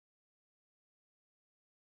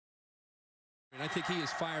And I think he is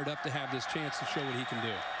fired up to have this chance to show what he can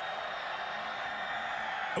do.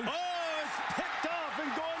 Oh, it's picked off, and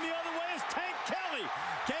going the other way is Tank Kelly.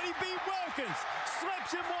 Can he beat Wilkins?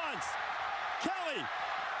 Slips him once. Kelly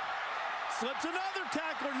slips another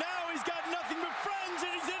tackler. Now he's got nothing but friends,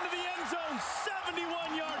 and he's into the end zone.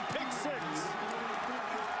 71-yard pick six.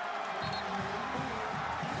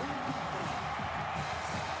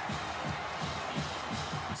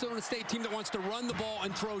 Arizona State team that wants to run the ball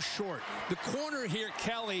and throw short. The corner here,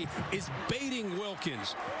 Kelly, is baiting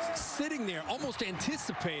Wilkins, sitting there almost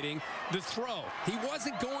anticipating the throw. He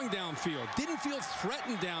wasn't going downfield, didn't feel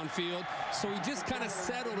threatened downfield, so he just kind of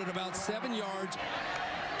settled at about 7 yards.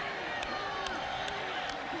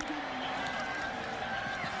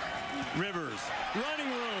 Rivers,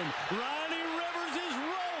 running room. Ronnie Rivers is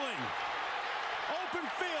rolling. Open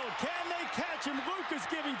field. Can they catch him? Lucas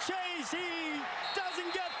giving chase. He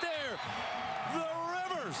doesn't get there. The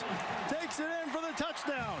Rivers takes it in for the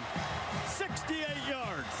touchdown. 68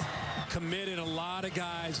 yards. Committed a lot of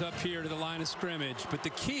guys up here to the line of scrimmage, but the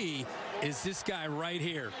key is this guy right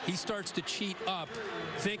here. He starts to cheat up,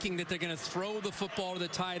 thinking that they're going to throw the football to the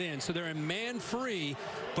tight end. So they're in man free,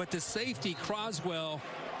 but the safety, Croswell,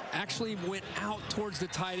 actually went out towards the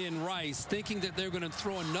tight end Rice, thinking that they're going to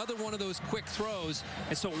throw another one of those quick throws.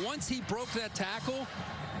 And so once he broke that tackle,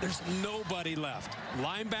 there's nobody left.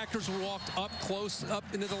 Linebackers walked up close up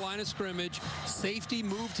into the line of scrimmage. Safety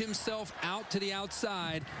moved himself out to the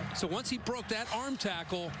outside. So once he broke that arm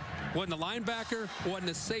tackle, wasn't a linebacker, wasn't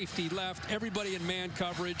a safety left. Everybody in man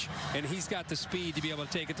coverage, and he's got the speed to be able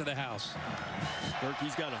to take it to the house. Burke,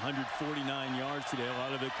 he's got 149 yards today, a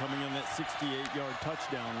lot of it coming on that 68-yard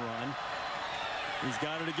touchdown run. He's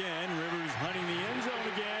got it again. Rivers hunting the end zone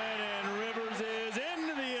again, and Rivers is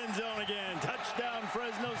into the end zone again. Touchdown,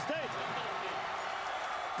 Fresno State.